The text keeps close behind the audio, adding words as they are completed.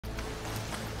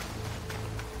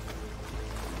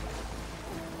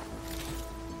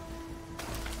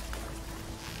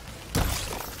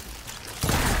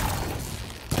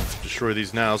destroy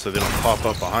these now so they don't pop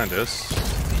up behind us.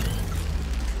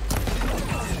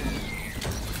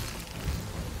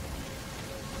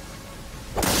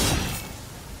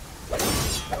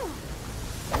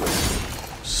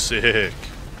 Sick.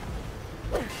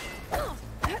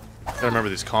 I remember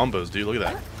these combos, dude. Look at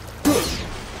that.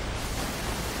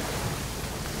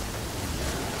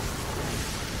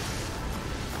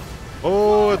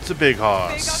 Oh, it's a big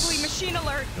hoss. Big ugly machine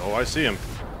alert. Oh, I see him.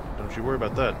 Don't you worry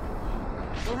about that.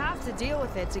 We'll have to deal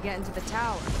with it to get into the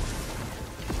tower.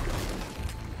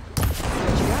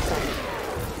 What you got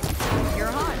there? You're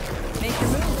hot. Make your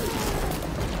move.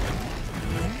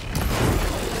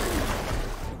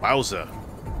 Wowza.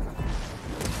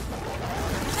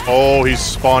 Oh, he's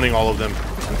spawning all of them.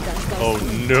 Oh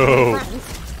no.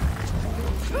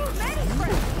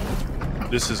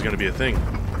 This is going to be a thing.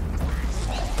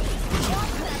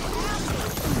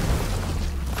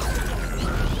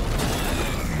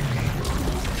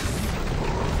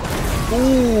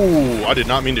 Ooh, I did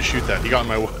not mean to shoot that. He got in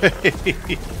my way.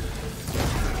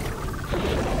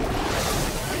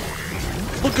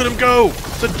 Look at him go!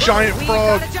 It's a giant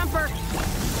frog.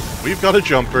 We've got a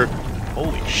jumper.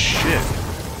 Holy shit.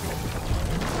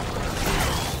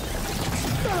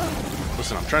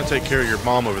 Listen, I'm trying to take care of your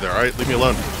mom over there, alright? Leave me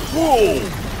alone. Whoa!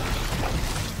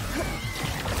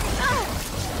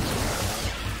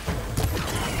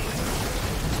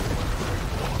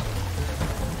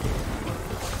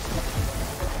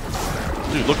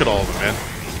 Dude, look at all of them, man.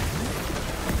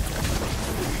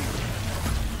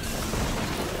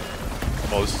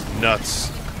 Oh, this is nuts.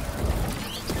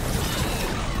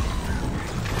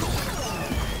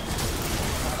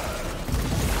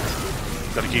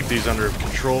 Gotta keep these under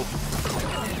control.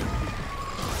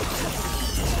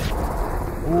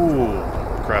 Ooh.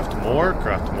 Craft more,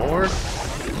 craft more.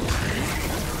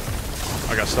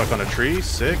 I got stuck on a tree.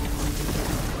 Sick.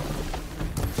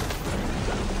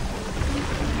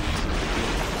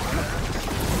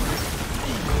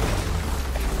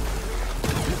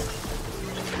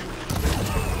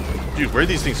 Dude, where are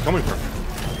these things coming from?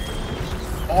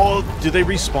 Oh, do they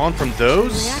respawn from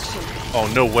those?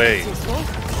 Oh, no way. It's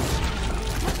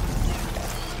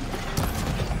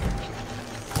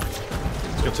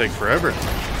gonna take forever.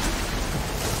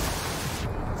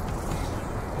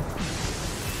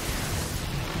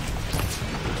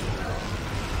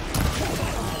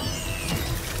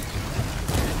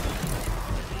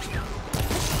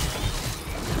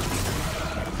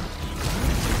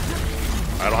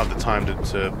 I don't have the time to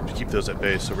keep those at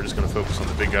bay, so we're just going to focus on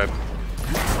the big guy.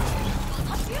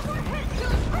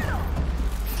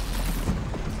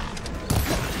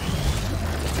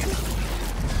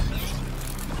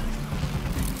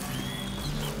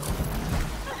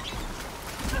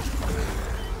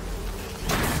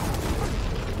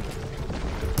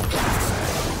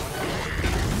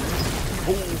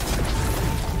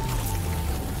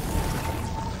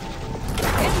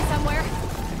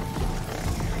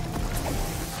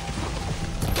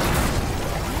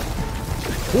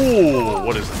 Ooh,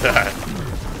 what is that?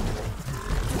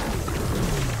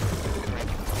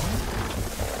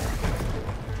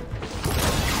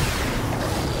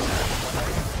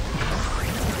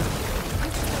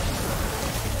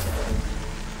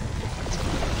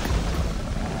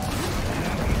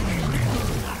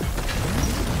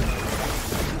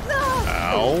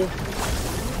 Ow.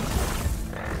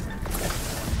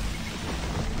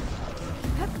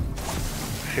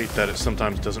 I hate that it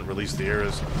sometimes doesn't release the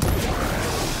arrows.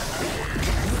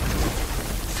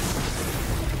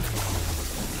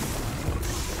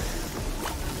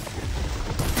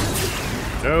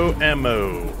 No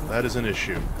ammo. That is an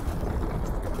issue.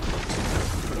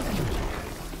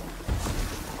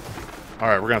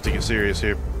 Alright, we're gonna have to get serious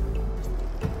here.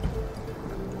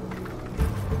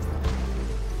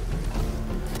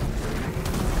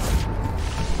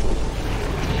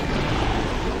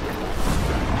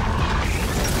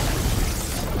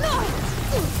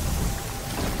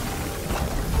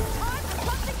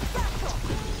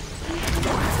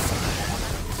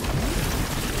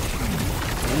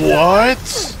 What?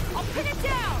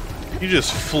 You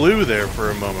just flew there for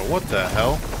a moment. What the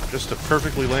hell? Just to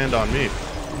perfectly land on me.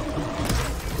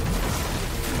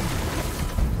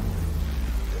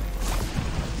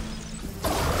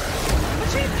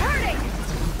 Machine's hurting!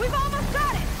 We've almost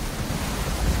got it!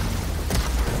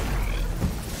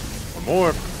 One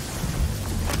more.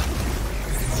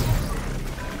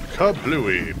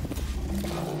 Kablooey.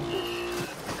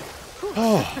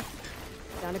 Oh.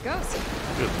 Down it goes.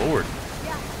 Good lord.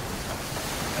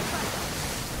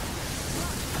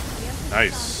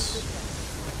 Nice.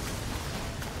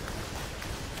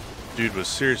 Dude was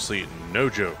seriously no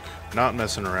joke. Not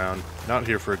messing around. Not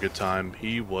here for a good time.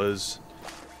 He was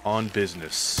on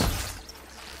business.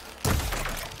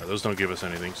 Those don't give us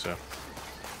anything, so.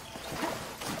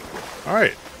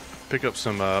 Alright. Pick up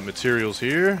some materials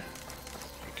here.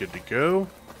 Good to go.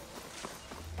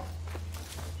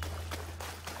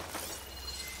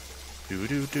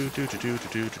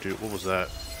 What was that?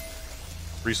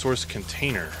 Resource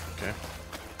container.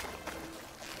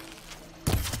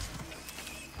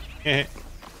 Okay.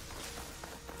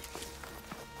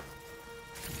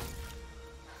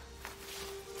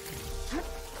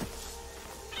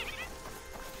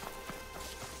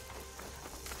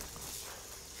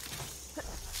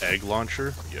 Egg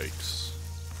launcher? Yikes.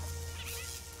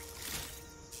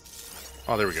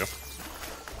 Oh, there we go.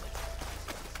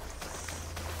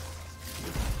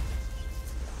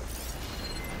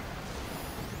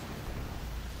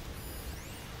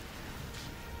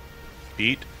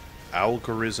 Beat,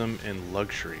 algorithm, and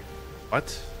luxury.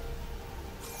 What?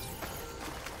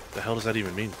 The hell does that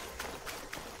even mean?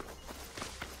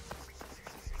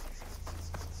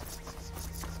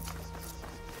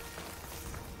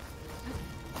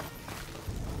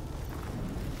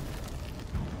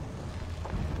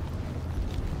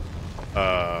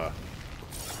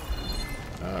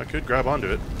 I could grab onto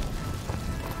it.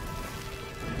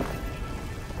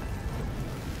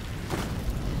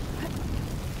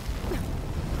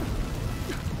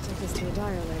 Take this to a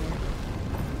dyer later.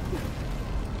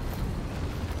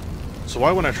 So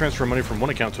why when I transfer money from one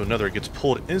account to another, it gets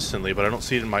pulled instantly, but I don't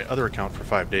see it in my other account for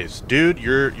 5 days? Dude,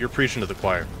 you're preaching to the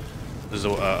choir. There's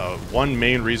one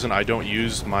main reason I don't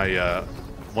use my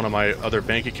one of my other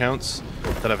bank accounts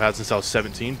that I've had since I was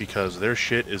 17, because their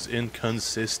shit is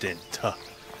inconsistent.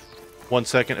 1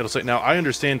 second, it'll say, now I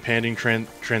understand pending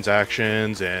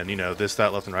transactions and, you know, this,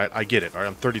 that, left and right. I get it. All right,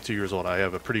 I'm 32 years old. I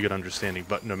have a pretty good understanding.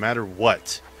 But no matter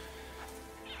what,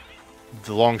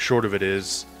 the long short of it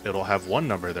is, it'll have one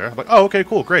number there. I'm like, oh, okay,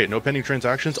 cool, great. No pending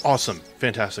transactions. Awesome.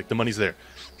 Fantastic. The money's there.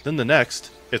 Then the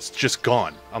next, it's just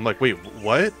gone. I'm like, wait,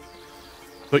 what?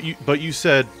 But you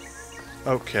said,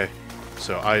 okay.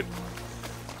 So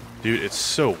dude, it's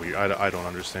so weird. I don't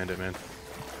understand it, man.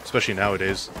 Especially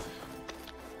nowadays.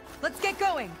 Let's get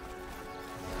going.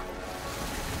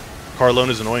 Car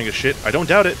loan is annoying as shit. I don't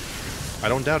doubt it. I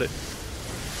don't doubt it.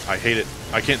 I hate it.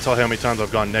 I can't tell how many times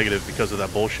I've gone negative because of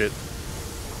that bullshit.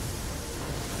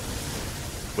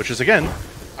 Which is, again,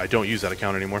 I don't use that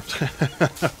account anymore.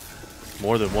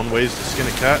 More than one ways to skin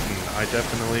a cat, and I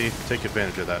definitely take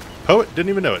advantage of that. Poet, didn't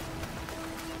even know it.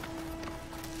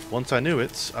 Once I knew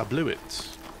it, I blew it.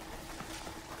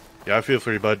 Yeah, I feel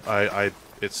for you, bud.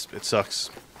 It sucks.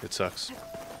 It sucks.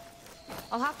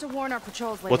 I'll have to warn our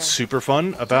patrols later. What's super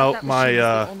fun about my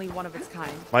only one of its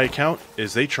kind. my account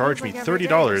is they charge me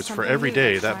 $30 for every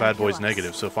day that bad boy's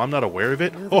negative. So if I'm not aware of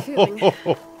it,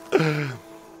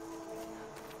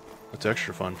 that's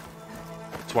extra fun.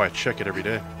 That's why I check it every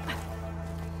day.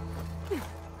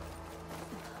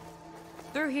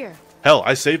 Through here. Hell,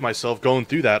 I saved myself going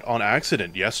through that on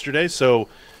accident yesterday. So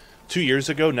 2 years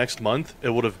ago, next month, it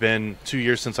would have been 2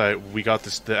 years since we got the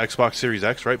Xbox Series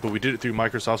X, right? But we did it through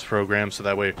Microsoft's program, so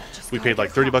that way we paid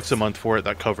like $30 a month for it.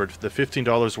 That covered the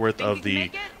 $15 worth of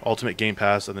the Ultimate Game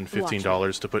Pass, and then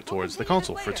 $15 to put towards the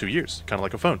console for 2 years, kind of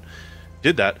like a phone.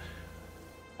 Did that.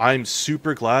 I'm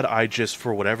super glad I just,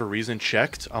 for whatever reason,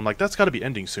 checked. I'm like, that's got to be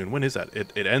ending soon. When is that?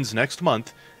 It ends next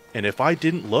month, and if I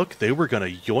didn't look, they were gonna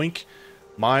yoink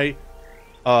my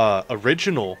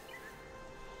original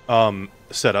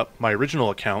setup, my original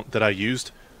account that I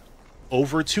used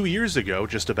over 2 years ago,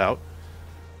 just about,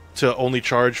 to only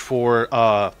charge for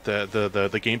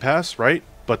the Game Pass, right?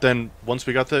 But then once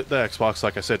we got the Xbox,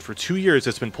 like I said, for 2 years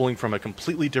it's been pulling from a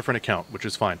completely different account, which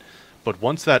is fine. But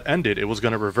once that ended, it was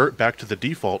going to revert back to the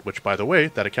default, which, by the way,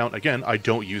 that account, again, I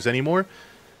don't use anymore,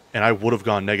 and I would have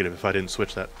gone negative if I didn't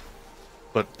switch that.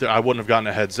 But I wouldn't have gotten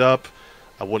a heads up,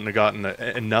 I wouldn't have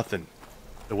gotten nothing.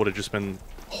 It would have just been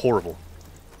horrible.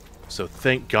 So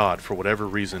thank God, for whatever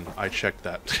reason, I checked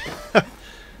that.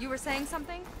 You were saying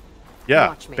something?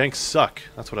 Yeah, banks suck.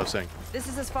 That's what I was saying. This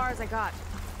is as far as I got.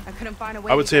 I couldn't find a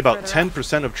way. I would to say get about further up.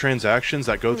 10% of transactions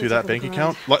that go through that bank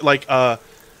account, like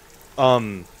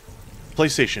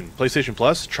PlayStation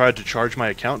Plus tried to charge my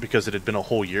account because it had been a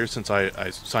whole year since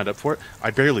I signed up for it.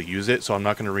 I barely use it, so I'm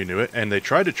not going to renew it. And they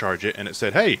tried to charge it, and it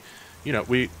said, hey, you know,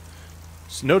 we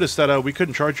noticed that we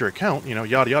couldn't charge your account, you know,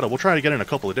 yada yada. We'll try to get in a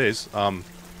couple of days.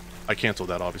 I canceled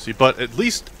that, obviously, but at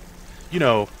least, you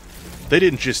know, they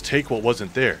didn't just take what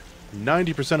wasn't there.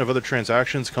 90% of other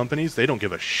transactions companies, they don't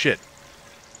give a shit.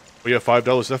 We have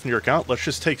 $5 left in your account, let's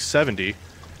just take 70, and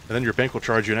then your bank will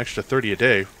charge you an extra 30 a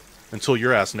day until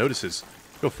your ass notices.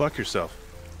 Go fuck yourself.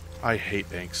 I hate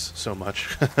banks so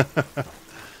much.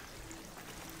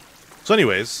 So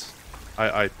anyways,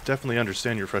 I definitely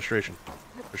understand your frustration.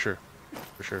 For sure.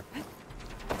 For sure.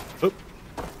 Oop.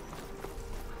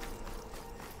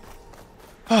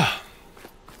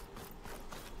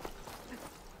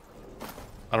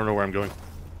 I don't know where I'm going.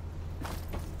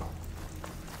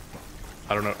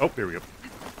 I don't know. Oh, here we go.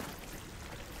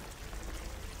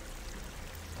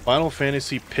 Final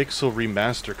Fantasy Pixel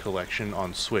Remaster Collection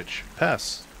on Switch.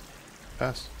 Pass.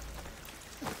 Pass.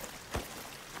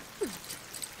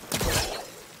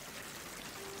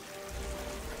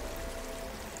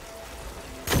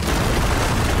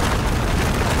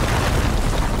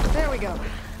 There we go.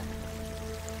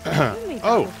 You made that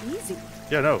Oh. look easy.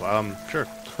 Yeah, no, sure.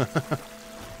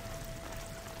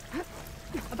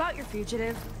 About your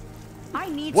fugitive, I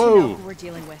need Whoa. to know who we're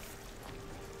dealing with.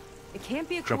 It can't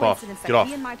be a Jump off. coincidence Get that off.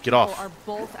 he and my Get people off. are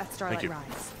both at Starlight you.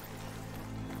 Rise.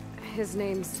 His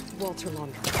name's Walter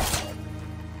Longford.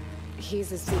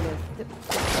 He's a seed of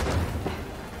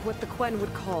what the Quen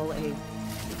would call a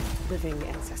living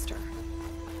ancestor.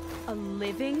 A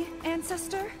living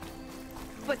ancestor?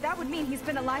 But that would mean he's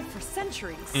been alive for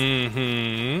centuries.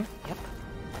 Mm-hmm. Yep.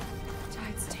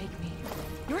 Tides take me.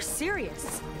 You're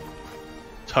serious.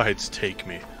 Tides take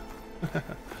me.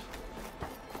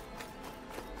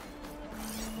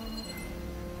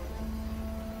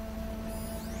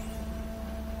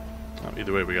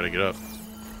 Either way, we gotta get up.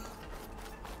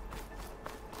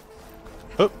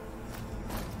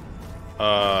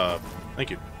 Oh.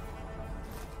 Thank you.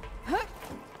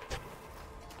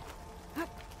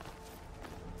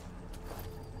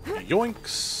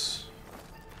 Yoinks.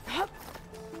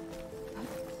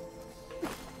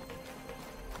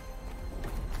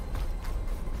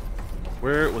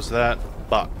 Where was that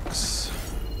box?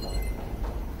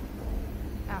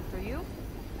 After you?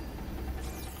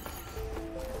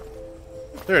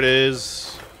 There it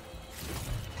is.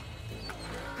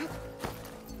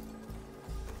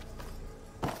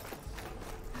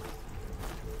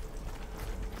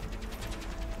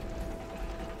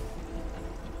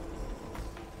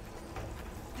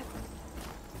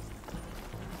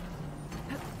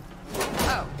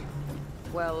 Oh.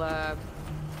 Well,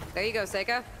 there you go,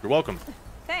 Seika. You're welcome.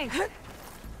 Thanks.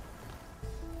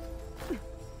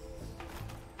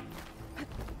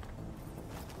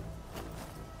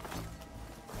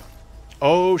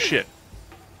 Oh, shit.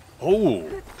 Oh,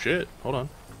 shit. Hold on.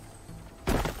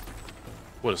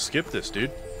 Would have skipped this,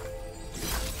 dude.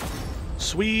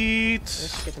 Sweet.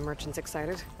 This should get the merchants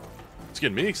excited. It's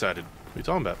getting me excited. What are you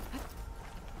talking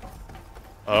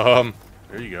about?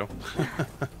 There you go.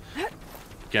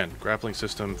 Again, grappling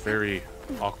system, very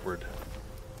awkward.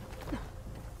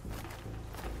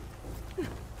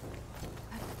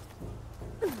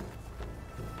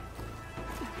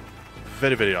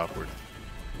 Very, very awkward.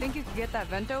 Think you could get that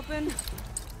vent open?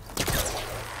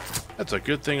 That's a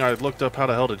good thing I looked up how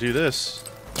the hell to do this.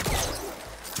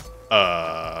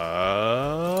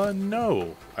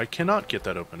 No. I cannot get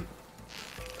that open.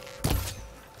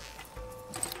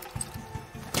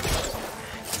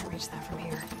 Can't reach that from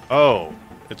here. Oh,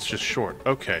 it's just short.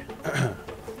 Okay.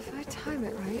 If I time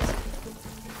it right, I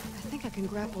think I can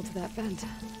grapple to that vent.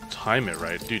 Time it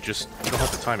right. Dude, just, you don't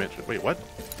have to time it. Wait, what?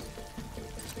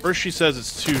 First she says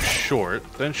it's too short,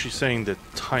 then she's saying to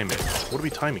time it. What are we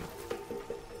timing?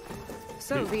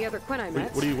 So the other Quen I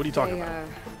met. what are you talking they, about?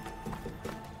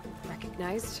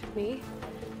 Recognized me.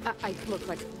 I look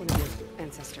like one of your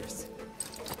ancestors.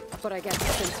 But I guess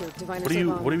since your diviners What are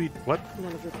you, are gone, what?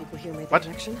 none of your people here made the What?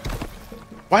 connection.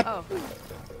 What? Oh.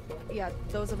 Yeah,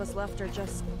 those of us left are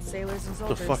just sailors and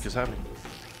What soldiers. the fuck is happening?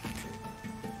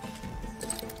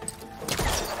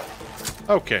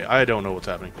 Okay, I don't know what's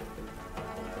happening.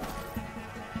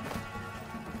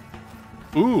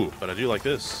 Ooh, but I do like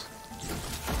this.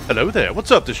 Hello there.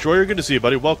 What's up, Destroyer? Good to see you,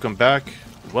 buddy. Welcome back.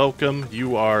 Welcome.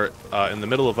 You are in the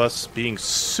middle of us being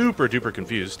super duper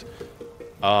confused.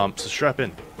 So strap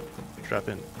in. Strap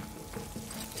in.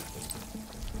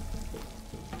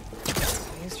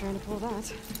 He's trying to pull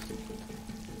that.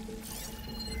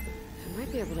 I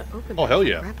might be able to open Oh, that hell and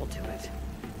yeah. grapple to it.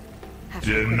 Have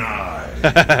to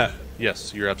Denied.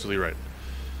 Yes, you're absolutely right.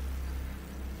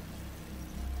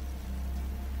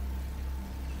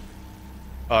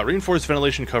 Reinforced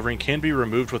ventilation covering can be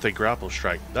removed with a grapple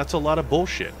strike. That's a lot of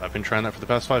bullshit. I've been trying that for the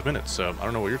past 5 minutes, so I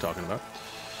don't know what you're talking about.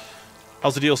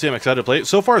 How's the DLC? I'm excited to play it.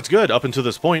 So far, it's good up until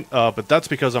this point, but that's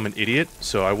because I'm an idiot,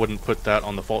 so I wouldn't put that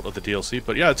on the fault of the DLC.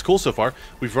 But yeah, it's cool so far.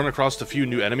 We've run across a few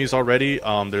new enemies already.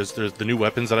 There's the new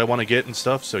weapons that I want to get and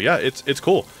stuff. So yeah, it's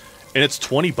cool, and it's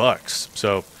 $20.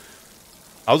 So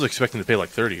I was expecting to pay like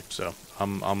 30. So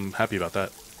I'm happy about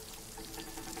that.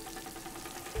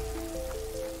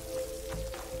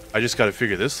 I just got to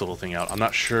figure this little thing out. I'm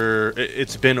not sure.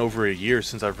 It's been over a year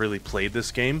since I've really played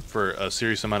this game for a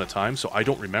serious amount of time, so I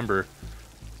don't remember.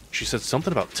 She said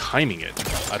something about timing it.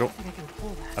 I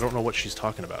don't know what she's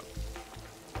talking about.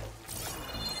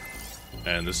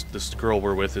 And this girl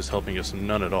we're with is helping us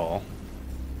none at all.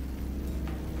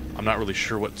 I'm not really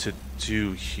sure what to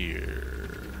do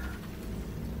here.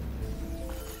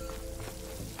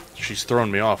 She's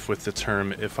thrown me off with the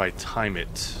term, if I time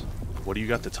it. What do you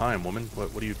got to time, woman?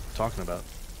 What are you talking about?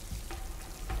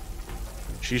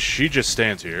 She just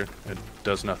stands here and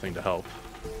does nothing to help.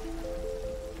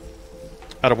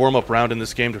 Had a warm-up round in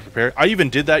this game to prepare. I even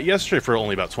did that yesterday for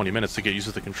only about 20 minutes to get used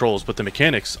to the controls, but the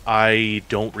mechanics, I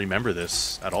don't remember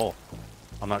this at all.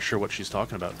 I'm not sure what she's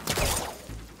talking about.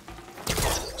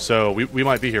 So we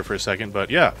might be here for a second, but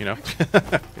yeah, you know,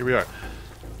 here we are.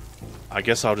 I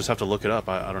guess I'll just have to look it up.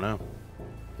 I don't know.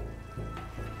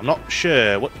 I'm not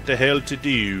sure what the hell to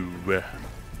do. I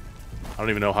don't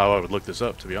even know how I would look this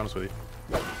up, to be honest with you.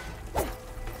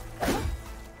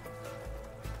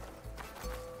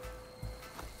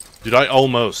 Dude, I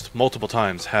almost, multiple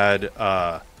times, had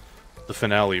the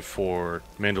finale for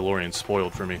Mandalorian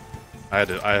spoiled for me. I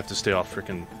have to stay off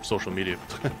freaking social media.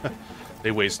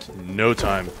 They waste no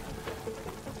time.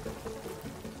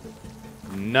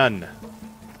 None.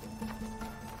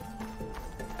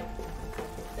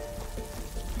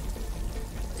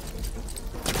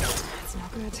 That's no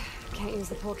good. Can't use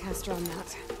the pullcaster on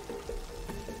that.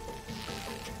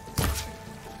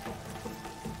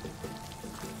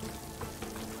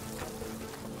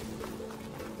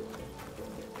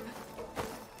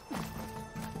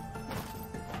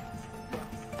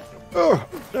 Oh,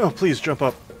 no, please jump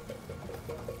up.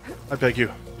 I beg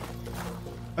you.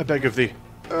 I beg of thee.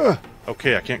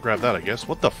 Okay, I can't grab that, I guess.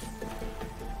 What the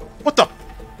What the?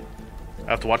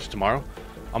 I have to watch it tomorrow?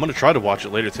 I'm gonna try to watch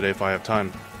it later today if I have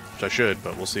time. Which I should,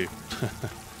 but we'll see.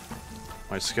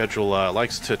 My schedule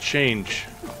likes to change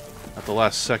at the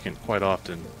last second quite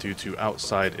often due to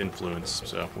outside influence,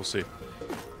 so we'll see.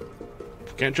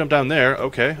 Can't jump down there.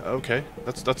 Okay, okay.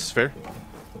 That's fair.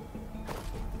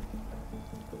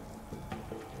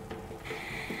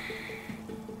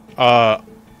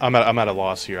 I'm at a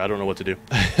loss here. I don't know what to do.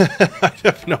 I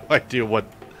have no idea what.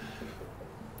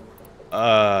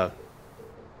 I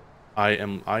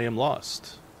am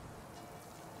lost.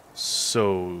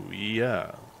 So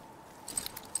yeah,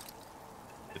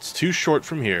 it's too short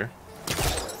from here.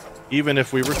 Even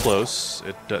if we were close,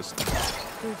 it does. Need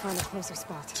to find a closer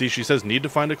spot. See, she says need to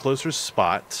find a closer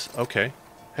spot. Okay.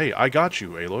 Hey, I got you,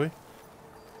 Aloy.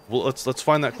 Well, let's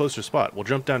find that closer spot. We'll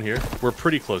jump down here. We're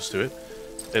pretty close to it.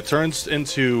 It turns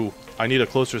into I need a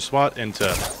closer spot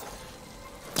into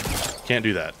can't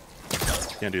do that.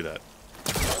 Can't do that.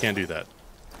 Can't do that.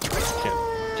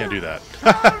 Can't do that.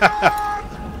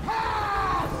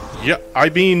 Yeah, I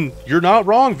mean, you're not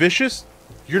wrong, Vicious.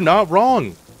 You're not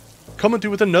wrong. Coming through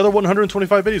with another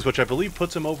 125 biddies, which I believe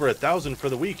puts him over 1,000 for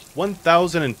the week.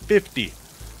 1,050.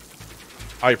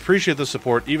 I appreciate the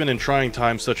support, even in trying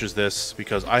times such as this,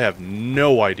 because I have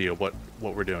no idea what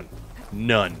we're doing.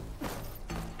 None.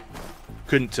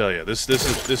 Couldn't tell you. This is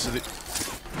the...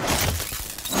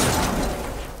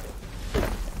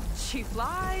 She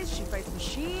flies, she fights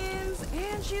machines,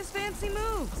 and she has fancy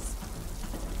moves.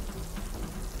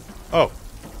 Oh.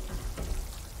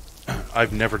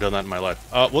 I've never done that in my life.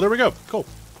 Well, there we go. Cool.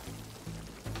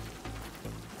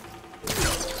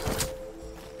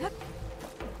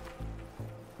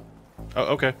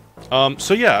 Oh, okay.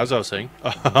 So yeah, as I was saying,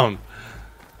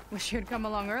 Wish you'd come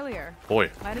along earlier.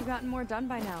 boy. Might have gotten more done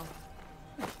by now.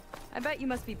 I bet you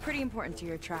must be pretty important to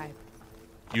your tribe.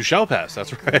 You shall pass,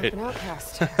 that's right. An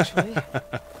outcast, actually.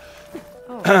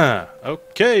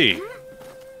 Okay.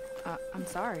 I'm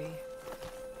sorry.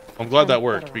 I'm glad that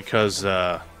worked, because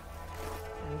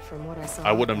And from what I saw,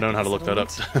 I wouldn't have known how to look that up.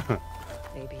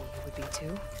 Maybe you would be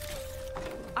too.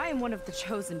 I am one of the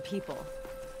chosen people.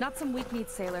 Not some weak-kneed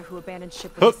sailor who abandoned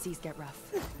ship when the seas get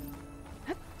rough.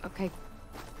 Okay,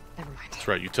 never mind. That's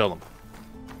right, you tell them.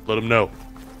 Let them know.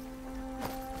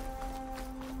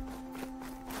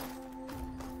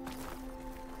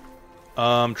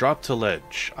 Drop to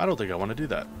ledge. I don't think I want to do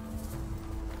that.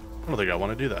 I don't think I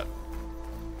want to do that.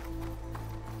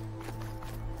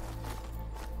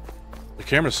 The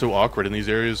camera's so awkward in these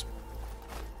areas.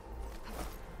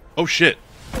 Oh shit.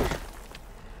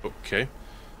 Okay.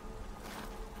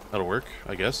 That'll work,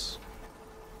 I guess.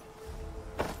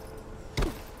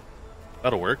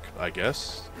 That'll work, I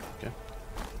guess. Okay.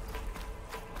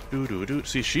 Doo-doo-doo.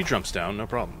 See, she jumps down, no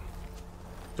problem.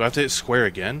 Do I have to hit square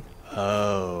again?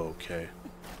 Oh, okay.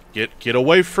 Get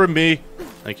away from me.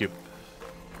 Thank you.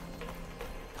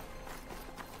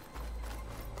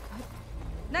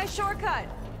 Nice shortcut.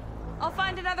 I'll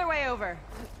find another way over.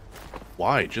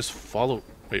 Why? Just follow...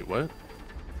 Wait, what?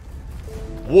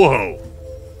 Whoa!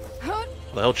 Huh?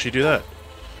 The hell did she do that?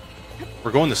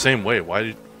 We're going the same way.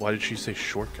 Why did she say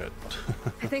shortcut?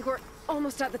 I think we're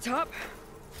almost at the top.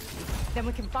 Then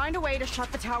we can find a way to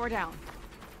shut the tower down.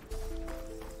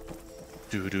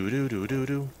 Do do do do do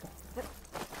do.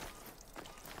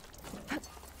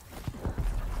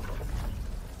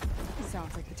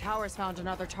 Sounds like the tower's found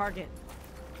another target.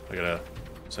 I gotta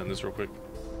send this real quick.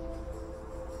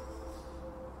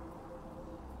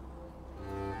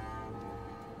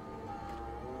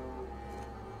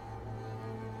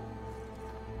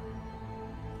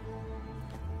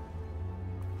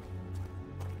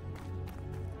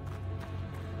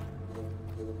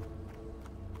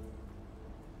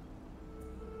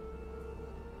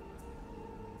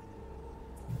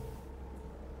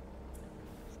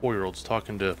 Four-year-old's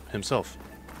talking to himself.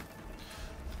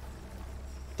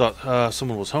 Thought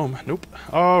someone was home. Nope.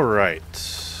 All right.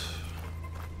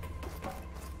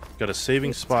 Got a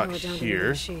saving spot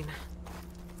here.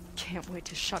 Can't wait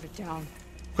to shut it down.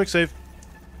 Quick save.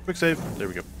 Quick save. There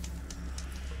we go.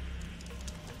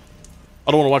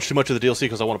 I don't want to watch too much of the DLC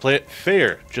because I want to play it.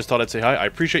 Fair. Just thought I'd say hi. I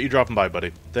appreciate you dropping by,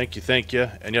 buddy. Thank you, thank you.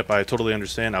 And yep, I totally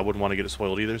understand. I wouldn't want to get it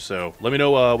spoiled either. So let me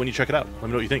know when you check it out. Let me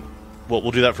know what you think. Well,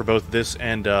 we'll do that for both this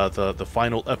and the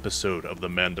final episode of The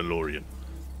Mandalorian.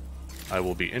 I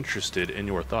will be interested in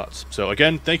your thoughts. So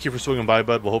again, thank you for swinging by,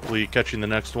 bud. We'll hopefully catch you in the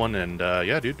next one. And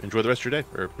yeah, dude, enjoy the rest of your day.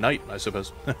 Or night, I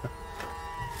suppose.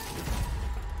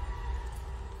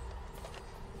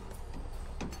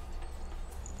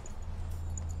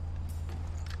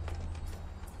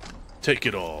 Take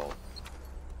it all.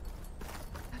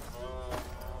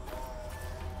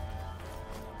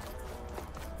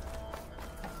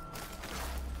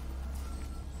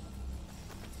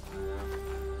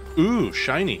 Ooh,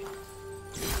 shiny.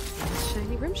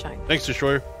 Shiny rim shine. Thanks,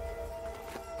 Destroyer.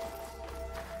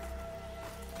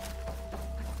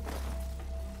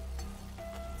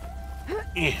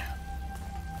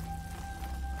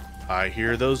 I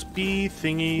hear those bee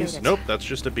thingies. Nope, that's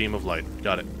just a beam of light.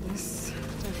 Got it. This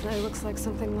definitely looks like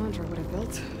something Landra would have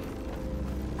built.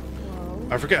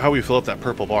 Whoa. I forget how we fill up that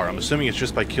purple bar. I'm assuming it's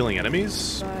just by killing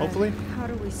enemies, But hopefully. how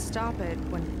do we stop it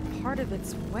when part of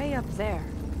it's way up there?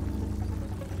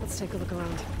 Let's take a look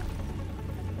around.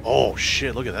 Oh,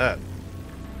 shit, look at that.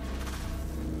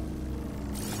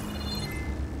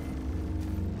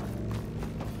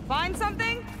 Find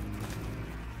something?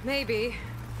 Maybe.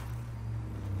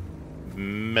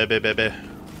 Meh-beh-beh-beh.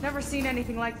 Never seen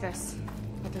anything like this.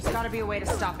 But there's gotta be a way to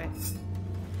stop it.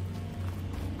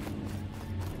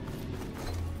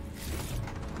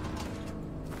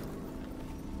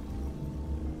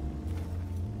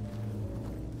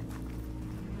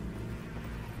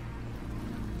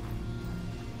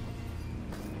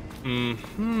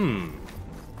 Mm-hmm.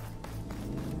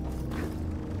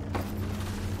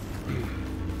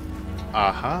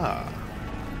 Aha.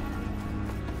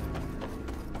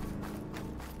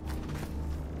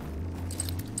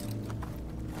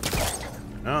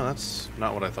 No, that's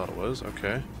not what I thought it was.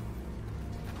 Okay.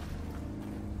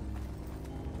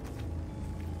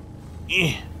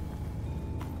 Eh.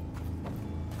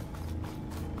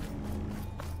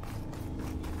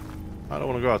 I don't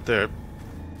want to go out there.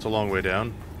 It's a long way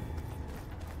down.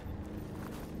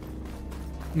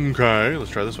 Okay,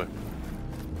 let's try this way.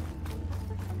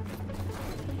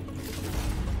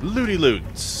 Looty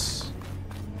loots.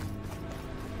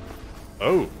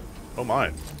 Oh. Oh my.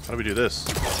 How do we do this?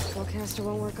 Spellcaster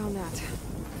won't work on that.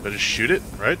 Better just shoot it,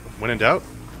 right? When in doubt.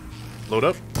 Load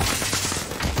up.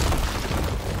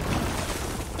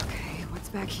 Okay, what's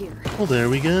back here? Well, there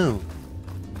we go.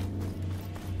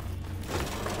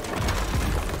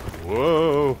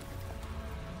 Whoa.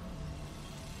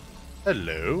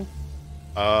 Hello.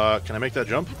 Can I make that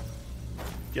jump?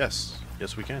 Yes.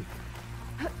 Yes, we can.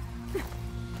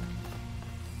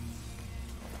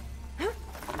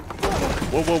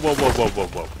 Whoa, whoa, whoa, whoa, whoa, whoa,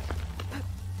 whoa.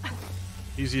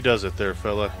 Easy does it there,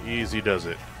 fella. Easy does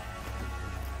it.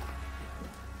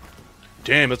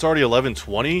 Damn, it's already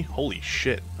 11:20? Holy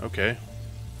shit. Okay.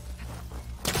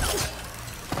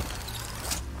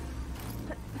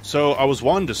 So, I was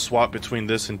wanting to swap between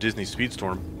this and Disney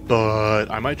Speedstorm,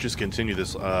 but I might just continue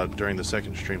this during the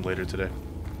second stream later today.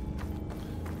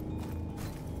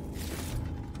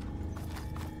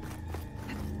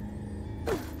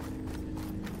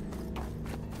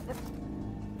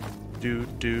 Do,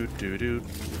 do, do, do.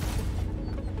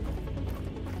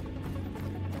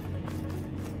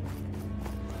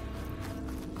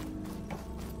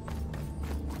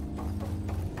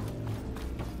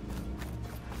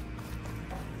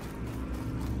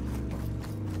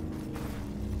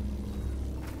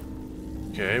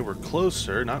 Okay, we're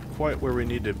closer. Not quite where we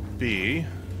need to be.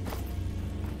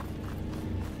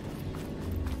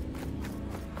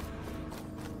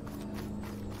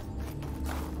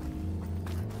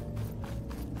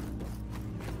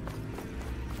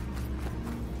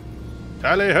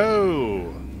 Tally-ho!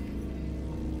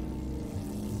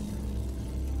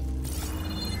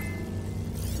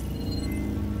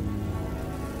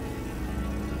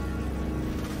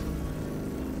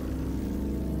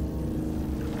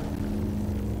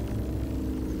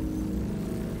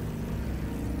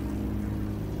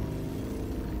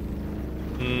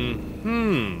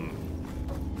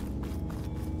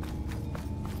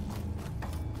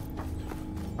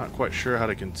 Not quite sure how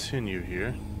to continue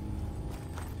here.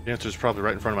 The answer is probably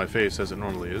right in front of my face, as it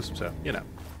normally is, so, you know.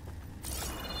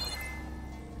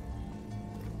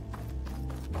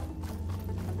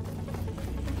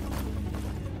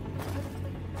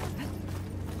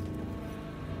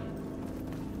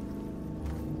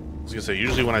 I was gonna say,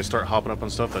 usually when I start hopping up on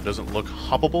stuff that doesn't look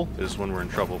hoppable is when we're in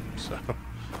trouble, so...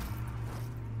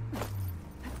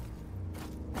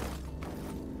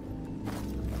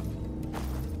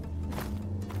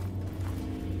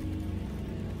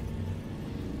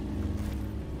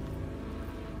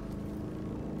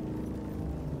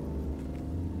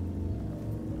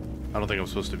 I don't think I'm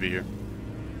supposed to be here.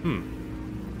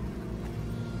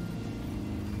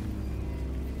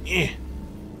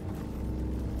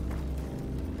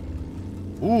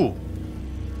 Ooh.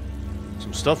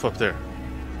 Some stuff up there.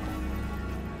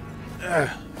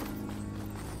 Yeah,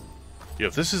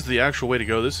 if this is the actual way to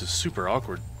go, this is super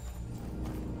awkward.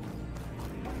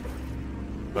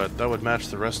 But that would match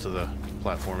the rest of the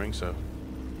platforming, so...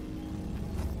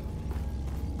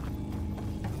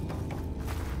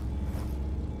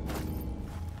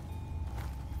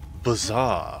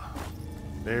 Bizarre.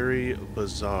 Very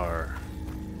bizarre.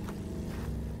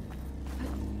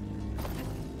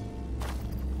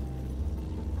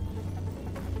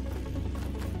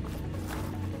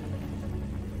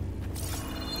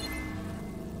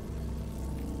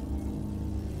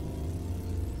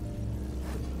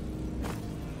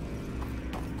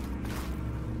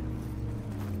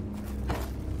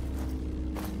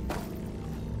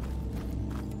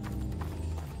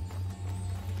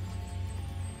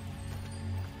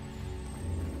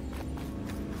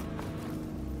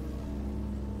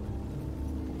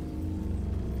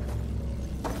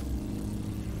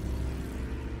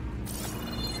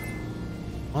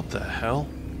 What the hell?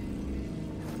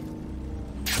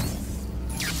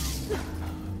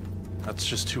 That's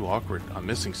just too awkward. I'm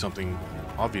missing something,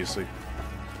 obviously.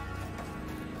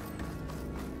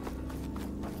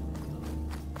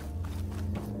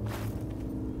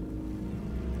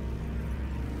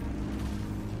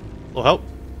 Little help?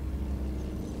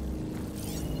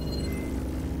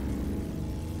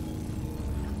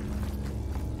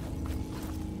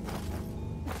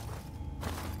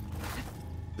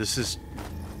 This is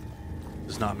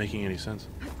not making any sense.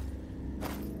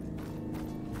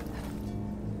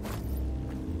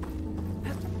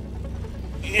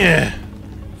 Yeah.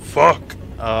 Fuck.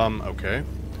 Okay.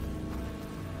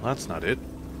 Well, that's not it.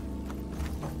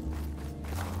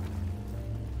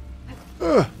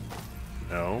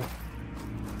 No.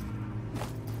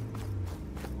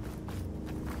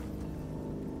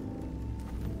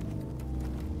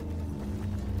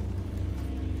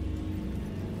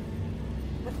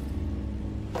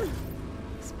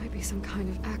 Some kind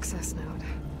of access node.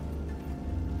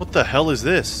 What the hell is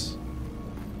this?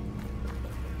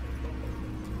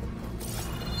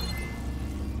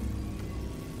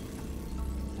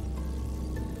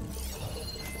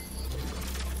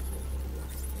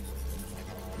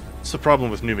 What's the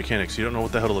problem with new mechanics? You don't know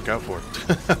what the hell to look out for.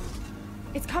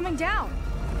 It's coming down.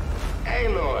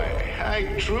 Aloy,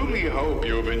 I truly hope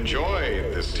you've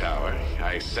enjoyed this tower.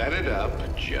 I set it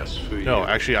up just for you. No,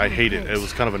 actually, I hate it. It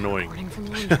was kind of annoying.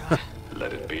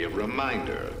 Let it be a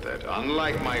reminder that,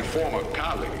 unlike my former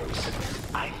colleagues,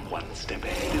 I'm one step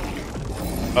ahead of you.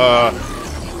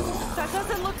 That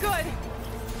doesn't look good.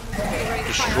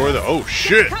 Destroy the... Oh,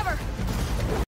 shit! Cover.